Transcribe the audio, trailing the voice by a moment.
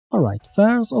Alright,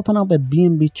 first open up a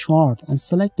BNB chart and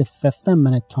select the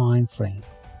 15-minute time frame.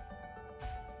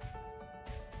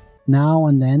 Now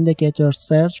on the indicator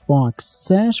search box,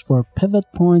 search for pivot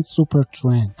point super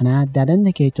trend and add that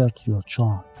indicator to your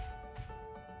chart.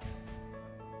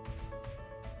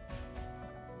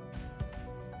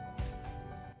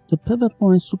 The pivot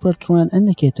point super trend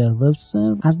indicator will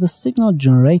serve as the signal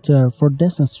generator for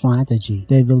this strategy.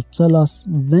 They will tell us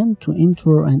when to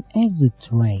enter and exit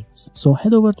trades. So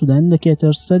head over to the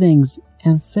indicator settings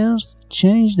and first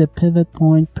change the pivot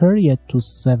point period to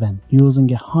 7.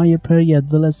 Using a higher period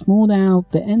will smooth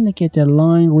out the indicator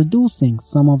line, reducing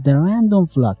some of the random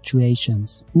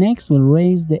fluctuations. Next, we'll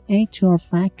raise the ATR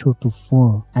factor to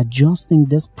 4. Adjusting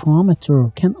this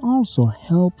parameter can also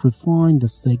help refine the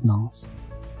signals.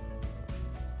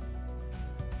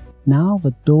 Now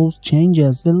with those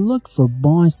changes, we'll look for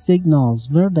buy signals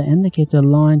where the indicator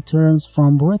line turns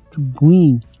from red to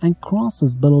green and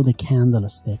crosses below the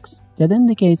candlesticks. That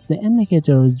indicates the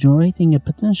indicator is generating a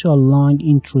potential long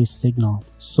entry signal,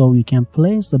 so you can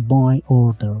place a buy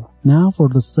order. Now for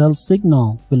the sell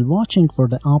signal, we're watching for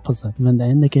the opposite. When the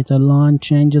indicator line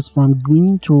changes from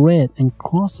green to red and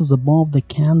crosses above the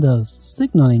candles,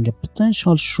 signaling a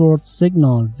potential short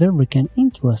signal where we can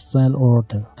enter a sell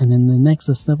order. And in the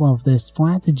next step of the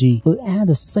strategy, we'll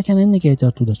add a second indicator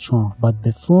to the chart. But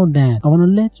before that, I want to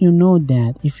let you know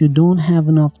that if you don't have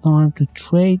enough time to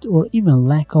trade or even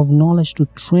lack of knowledge to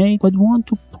trade but want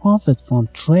to profit from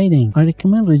trading, I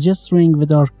recommend registering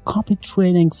with our copy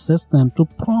trading system to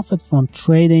profit from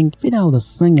trading without a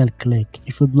single click.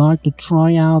 If you'd like to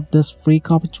try out this free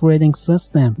copy trading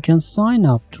system, you can sign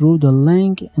up through the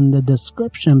link in the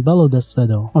description below this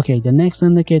video. Okay, the next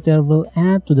indicator we'll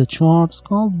add to the chart is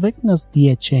called weakness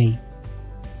DHA.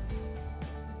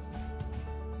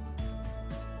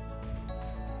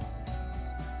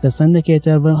 This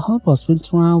indicator will help us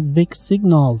filter out weak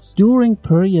signals during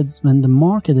periods when the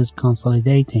market is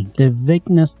consolidating. The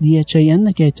weakness DHA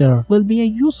indicator will be a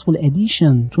useful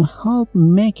addition to help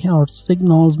make our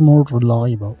signals more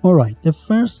reliable. Alright, the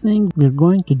first thing we're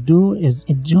going to do is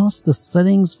adjust the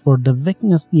settings for the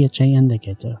weakness DHA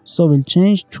indicator. So we'll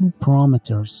change two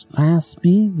parameters. Fast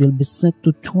speed will be set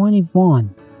to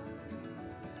 21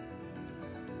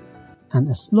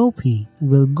 and slow P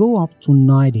will go up to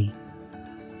 90.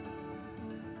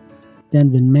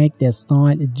 Then we'll make the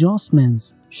style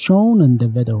adjustments shown in the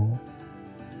video.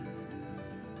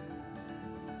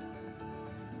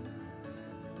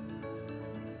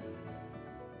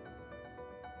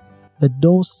 With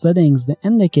those settings, the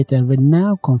indicator will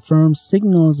now confirm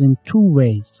signals in two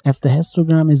ways. If the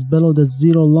histogram is below the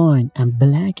zero line and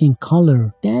black in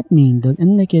color, that means the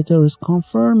indicator is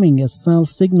confirming a sell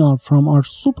signal from our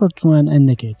super trend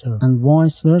indicator, and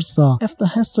vice versa. If the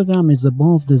histogram is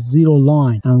above the zero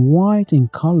line and white in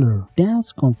color,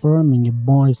 that's confirming a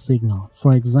buy signal.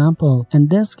 For example, in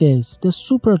this case, the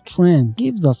super trend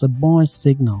gives us a buy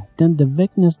signal. Then the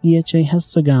weakness DHA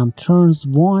histogram turns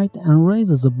white and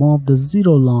raises above the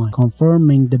zero line,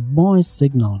 confirming the buy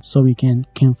signal, so we can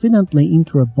confidently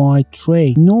enter a buy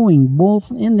trade knowing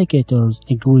both indicators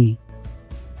agree.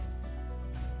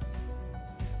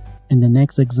 In the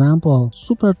next example,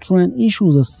 super trend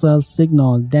issues a sell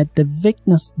signal that the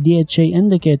weakness DHA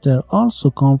indicator also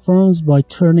confirms by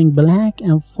turning black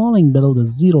and falling below the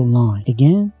zero line.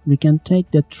 Again, we can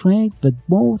take the trade with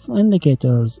both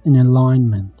indicators in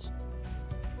alignment.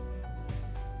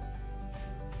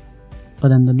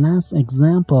 But in the last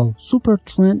example, super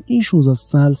trend issues a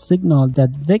sell signal that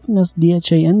weakness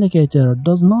DHA indicator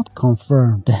does not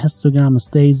confirm. The histogram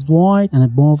stays white and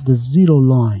above the zero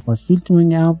line. By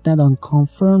filtering out that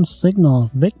unconfirmed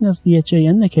signal, weakness DHA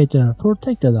indicator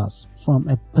protected us from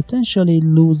a potentially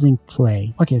losing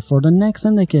trade. Okay, for the next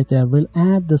indicator, we'll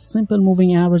add the simple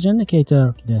moving average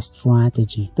indicator to the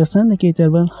strategy. This indicator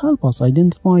will help us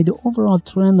identify the overall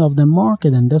trend of the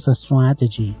market in this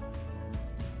strategy.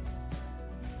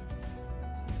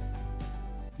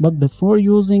 But before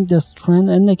using this trend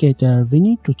indicator, we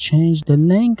need to change the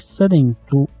length setting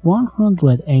to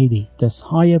 180. This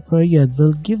higher period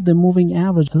will give the moving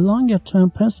average a longer term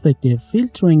perspective,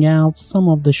 filtering out some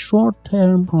of the short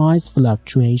term price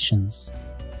fluctuations.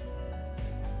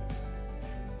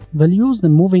 We'll use the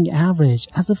moving average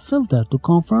as a filter to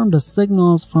confirm the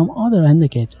signals from other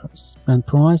indicators. When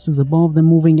price is above the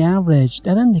moving average,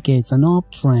 that indicates an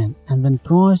uptrend, and when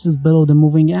price is below the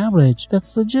moving average, that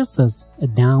suggests a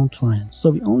downtrend. So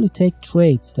we only take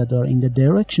trades that are in the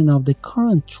direction of the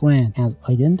current trend as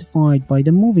identified by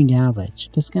the moving average.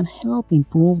 This can help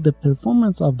improve the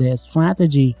performance of the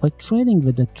strategy by trading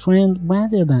with the trend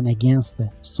rather than against it.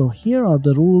 So here are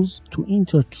the rules to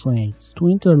enter trades. To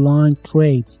enter line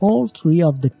trades, all three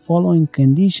of the following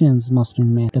conditions must be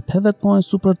met. The pivot point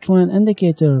super trend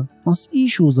indicator must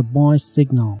issue a buy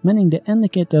signal, meaning the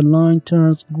indicator line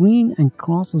turns green and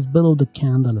crosses below the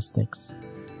candlesticks.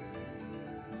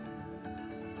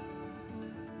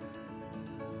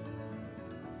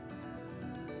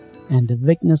 And the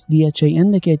weakness DHA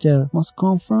indicator must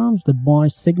confirm the buy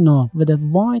signal with a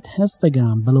white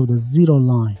histogram below the zero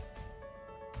line.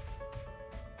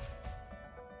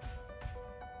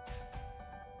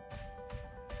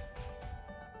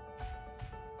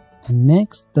 And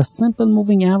next, the simple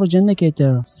moving average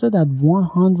indicator set at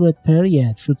 100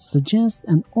 period should suggest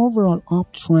an overall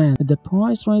uptrend with the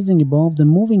price rising above the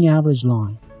moving average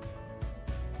line.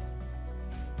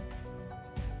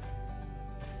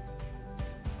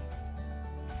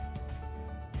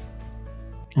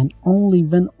 And only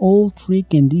when all three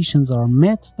conditions are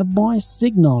met, a buy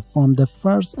signal from the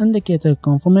first indicator,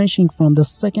 confirmation from the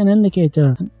second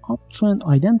indicator, an uptrend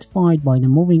identified by the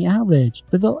moving average,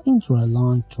 we will enter a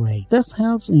long trade. This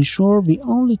helps ensure we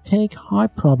only take high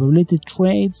probability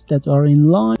trades that are in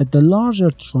line with the larger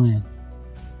trend.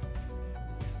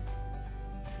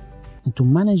 And to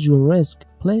manage your risk,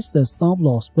 place the stop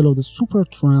loss below the super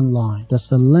trend line. This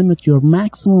will limit your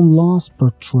maximum loss per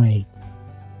trade.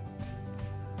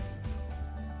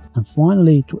 And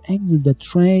finally, to exit the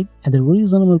trade at a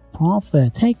reasonable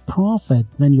profit, take profit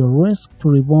when your risk to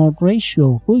reward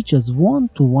ratio reaches 1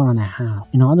 to 1.5.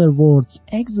 In other words,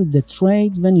 exit the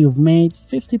trade when you've made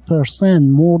 50%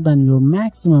 more than your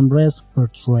maximum risk per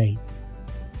trade.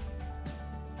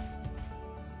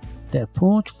 The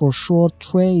approach for short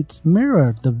trades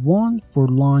mirrored the one for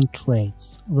long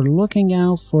trades. We're looking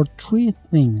out for three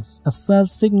things: a sell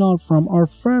signal from our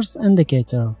first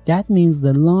indicator, that means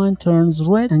the line turns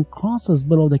red and crosses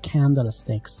below the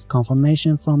candlesticks;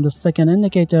 confirmation from the second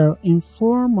indicator in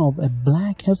form of a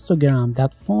black histogram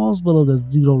that falls below the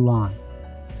zero line;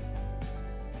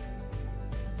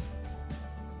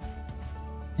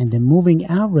 and the moving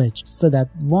average set at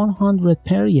 100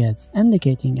 periods,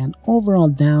 indicating an overall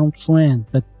downtrend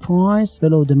with price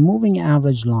below the moving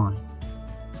average line.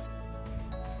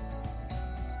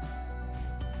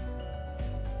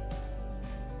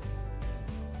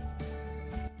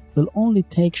 Will only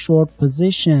take short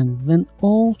position when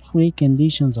all three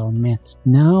conditions are met.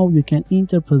 Now you can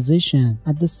enter position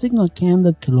at the signal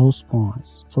candle close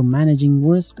price. For managing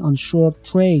risk on short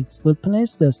trades, we'll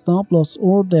place the stop loss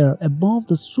order above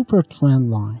the super trend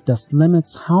line. This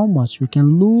limits how much we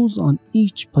can lose on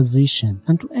each position.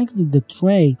 And to exit the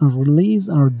trade and release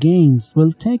our gains,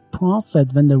 we'll take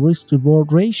profit when the risk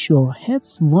reward ratio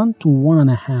hits 1 to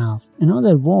 1.5. In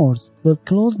other words, we'll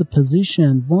close the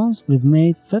position once we've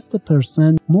made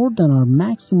 50% more than our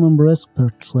maximum risk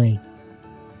per trade.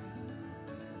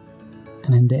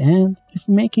 And in the end, if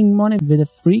making money with a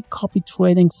free copy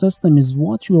trading system is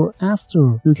what you're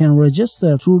after, you can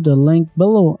register through the link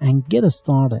below and get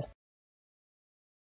started.